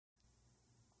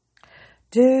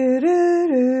Do do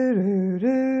do do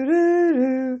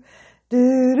do do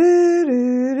do do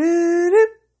do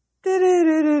do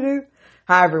do do do.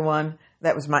 Hi everyone,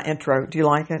 that was my intro. Do you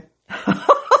like it?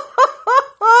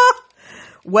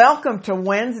 Welcome to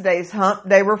Wednesday's Hump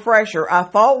Day Refresher. I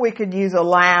thought we could use a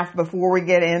laugh before we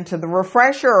get into the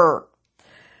refresher.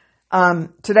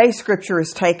 Today's scripture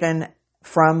is taken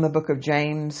from the book of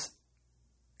James,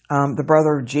 the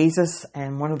brother of Jesus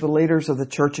and one of the leaders of the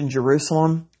church in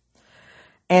Jerusalem.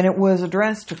 And it was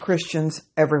addressed to Christians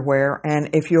everywhere. And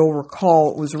if you'll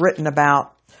recall, it was written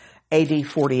about AD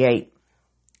 48.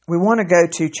 We want to go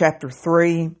to chapter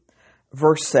 3,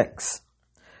 verse 6.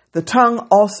 The tongue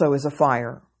also is a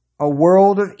fire, a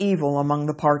world of evil among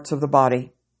the parts of the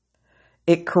body.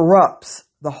 It corrupts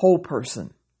the whole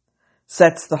person,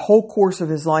 sets the whole course of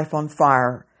his life on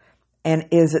fire, and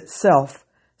is itself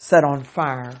set on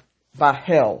fire by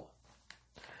hell.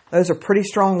 Those are pretty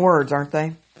strong words, aren't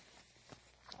they?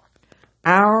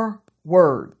 Our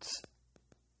words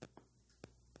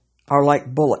are like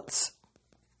bullets.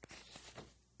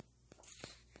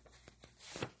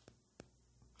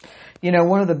 You know,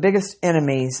 one of the biggest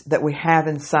enemies that we have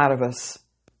inside of us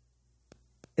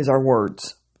is our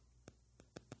words.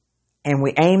 And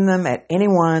we aim them at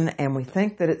anyone and we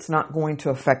think that it's not going to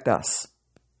affect us.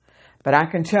 But I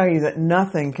can tell you that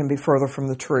nothing can be further from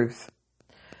the truth.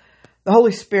 The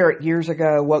Holy Spirit years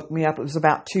ago woke me up. It was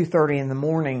about 2:30 in the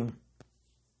morning.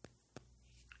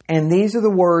 And these are the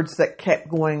words that kept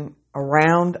going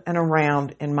around and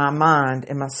around in my mind,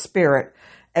 in my spirit,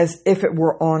 as if it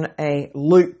were on a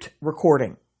looped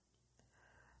recording.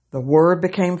 The Word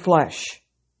became flesh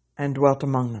and dwelt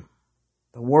among them.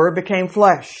 The Word became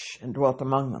flesh and dwelt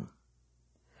among them.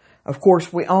 Of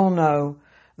course, we all know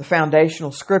the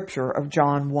foundational scripture of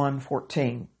John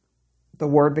 1:14. The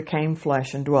Word became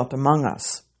flesh and dwelt among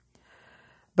us.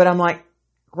 But I'm like,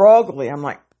 groggily, I'm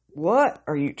like, what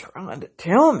are you trying to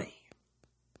tell me?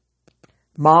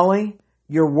 Molly,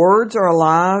 your words are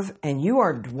alive and you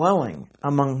are dwelling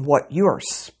among what you are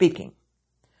speaking.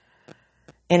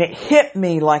 And it hit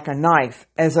me like a knife,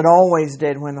 as it always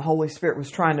did when the Holy Spirit was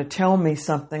trying to tell me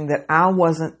something that I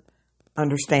wasn't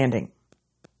understanding.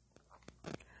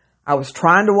 I was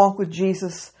trying to walk with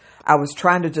Jesus. I was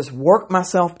trying to just work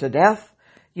myself to death,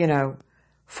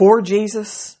 for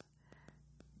Jesus.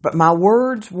 But my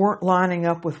words weren't lining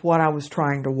up with what I was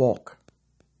trying to walk.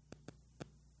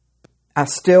 I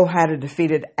still had a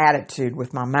defeated attitude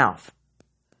with my mouth.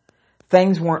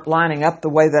 Things weren't lining up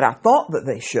the way that I thought that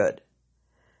they should.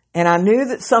 And I knew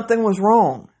that something was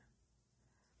wrong.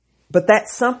 But that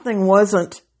something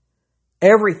wasn't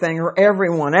everything or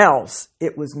everyone else.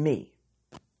 It was me.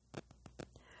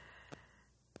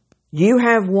 You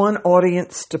have one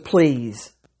audience to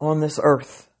please on this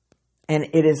earth.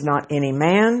 And it is not any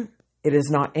man. It is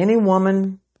not any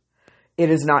woman. It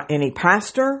is not any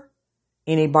pastor,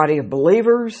 any body of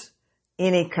believers,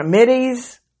 any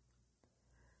committees.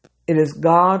 It is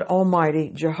God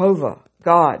Almighty, Jehovah,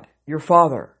 God, your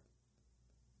Father.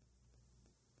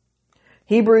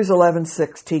 Hebrews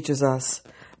 11:6 teaches us,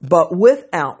 but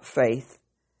without faith,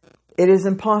 it is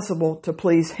impossible to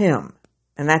please Him.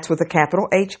 And that's with a capital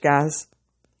H, guys.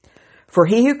 For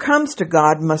he who comes to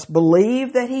God must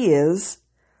believe that He is,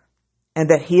 and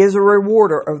that He is a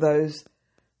rewarder of those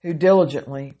who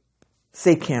diligently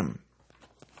seek Him.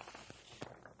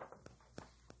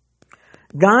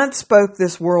 God spoke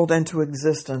this world into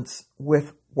existence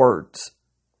with words.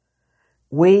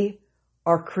 We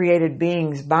are created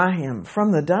beings by Him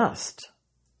from the dust.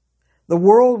 The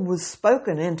world was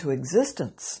spoken into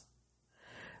existence.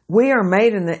 We are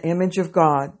made in the image of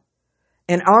God.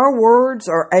 And our words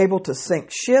are able to sink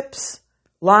ships,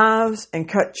 lives, and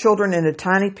cut children into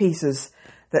tiny pieces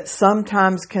that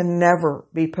sometimes can never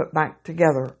be put back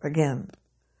together again.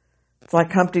 It's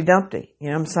like Humpty Dumpty, you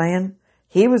know what I'm saying?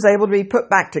 He was able to be put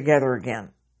back together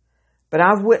again. But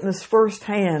I've witnessed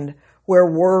firsthand where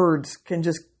words can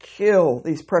just kill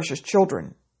these precious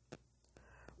children.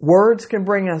 Words can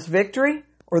bring us victory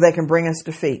or they can bring us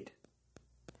defeat.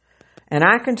 And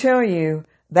I can tell you,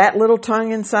 that little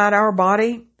tongue inside our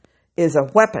body is a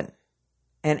weapon,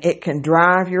 and it can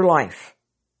drive your life.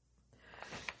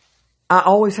 I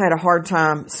always had a hard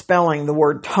time spelling the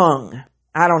word tongue.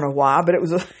 I don't know why, but it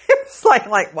was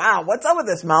like, wow, what's up with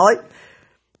this, Molly?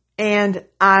 And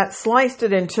I sliced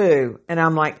it in two, and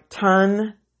I'm like,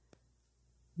 Ton-gue.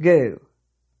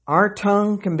 Our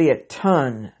tongue can be a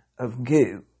ton of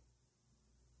goo.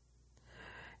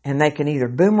 And they can either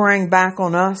boomerang back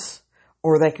on us,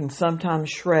 or they can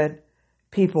sometimes shred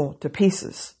people to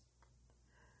pieces.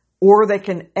 Or they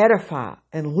can edify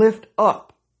and lift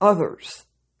up others.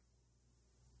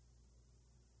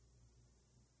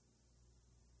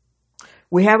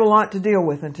 We have a lot to deal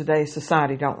with in today's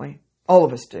society, don't we? All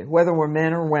of us do, whether we're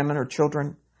men or women or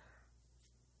children.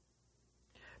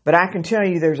 But I can tell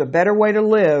you there's a better way to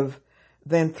live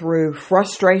than through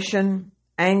frustration,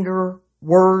 anger,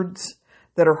 words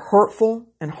that are hurtful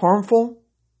and harmful.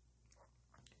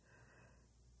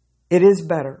 It is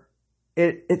better.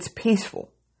 It's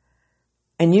peaceful.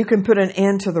 And you can put an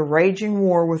end to the raging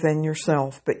war within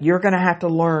yourself, but you're going to have to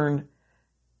learn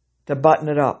to button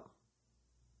it up.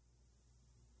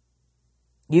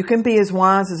 You can be as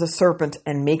wise as a serpent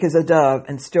and meek as a dove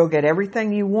and still get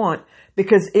everything you want,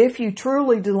 because if you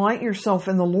truly delight yourself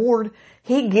in the Lord,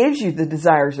 He gives you the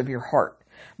desires of your heart.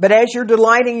 But as you're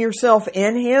delighting yourself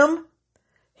in Him,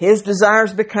 His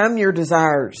desires become your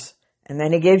desires. And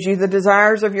then He gives you the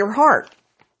desires of your heart.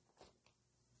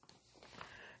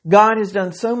 God has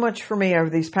done so much for me over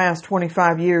these past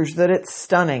 25 years that it's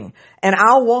stunning. And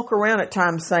I'll walk around at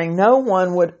times saying, no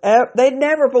one would they'd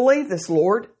never believe this,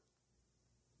 Lord.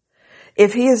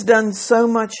 If He has done so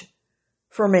much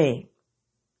for me,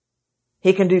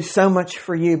 He can do so much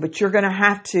for you, but you're going to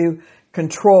have to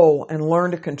control and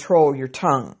learn to control your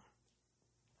tongue.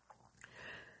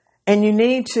 And you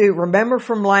need to, remember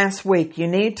from last week, you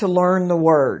need to learn the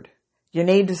Word. You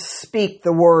need to speak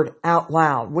the Word out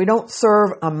loud. We don't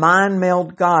serve a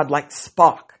mind-meld God like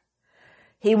Spock.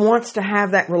 He wants to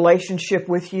have that relationship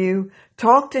with you.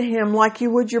 Talk to Him like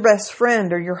you would your best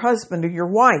friend or your husband or your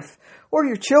wife or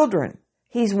your children.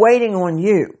 He's waiting on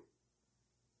you.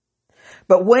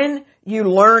 But when you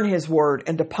learn His Word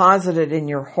and deposit it in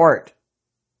your heart,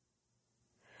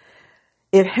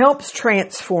 it helps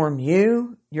transform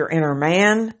you, your inner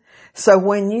man. So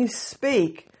when you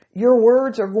speak, your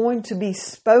words are going to be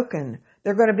spoken.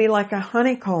 They're going to be like a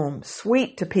honeycomb,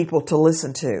 sweet to people to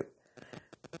listen to.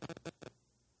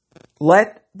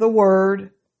 Let the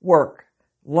Word work.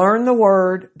 Learn the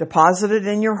Word, deposit it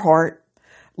in your heart.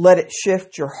 Let it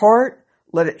shift your heart.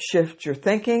 Let it shift your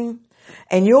thinking.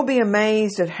 And you'll be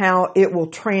amazed at how it will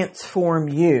transform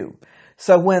you.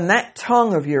 So when that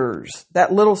tongue of yours,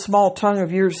 that little small tongue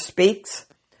of yours speaks,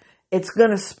 it's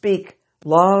going to speak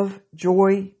love,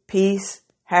 joy, peace,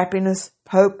 happiness,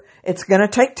 hope. It's going to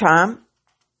take time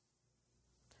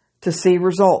to see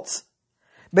results.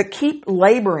 But keep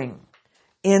laboring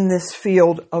in this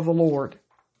field of the Lord.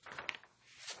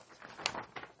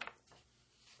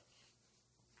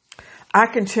 I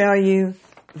can tell you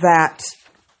that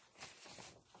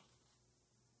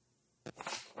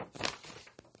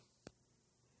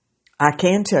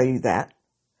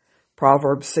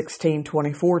Proverbs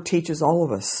 16:24 teaches all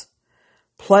of us.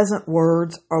 Pleasant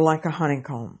words are like a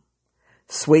honeycomb,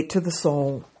 sweet to the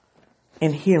soul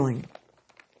and healing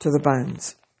to the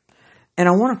bones. And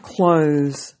I want to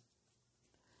close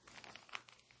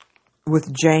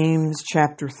with James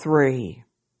chapter 3,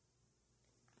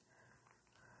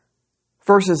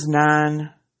 verses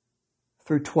 9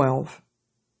 through 12.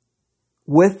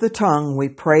 With the tongue we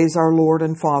praise our Lord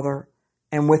and Father,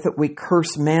 and with it we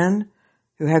curse men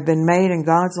who have been made in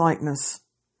God's likeness.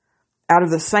 Out of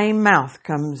the same mouth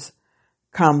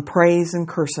come praise and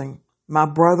cursing. My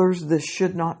brothers, this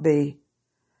should not be.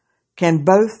 Can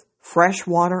both fresh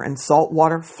water and salt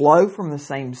water flow from the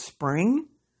same spring?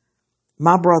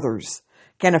 My brothers,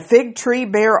 can a fig tree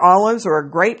bear olives or a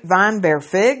grapevine bear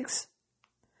figs?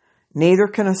 Neither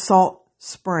can a salt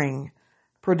spring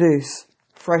produce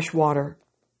fresh water.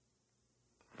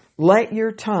 Let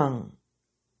your tongue,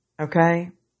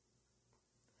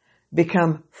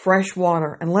 become fresh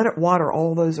water and let it water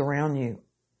all those around you.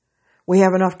 We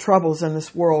have enough troubles in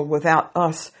this world without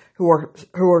us who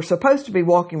are supposed to be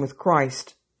walking with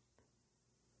Christ,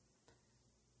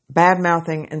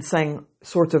 bad-mouthing and saying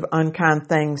sorts of unkind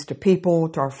things to people,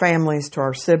 to our families, to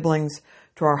our siblings,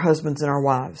 to our husbands and our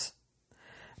wives.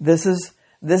 This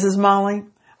is Molly.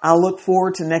 I look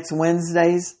forward to next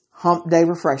Wednesday's Hump Day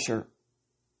Refresher.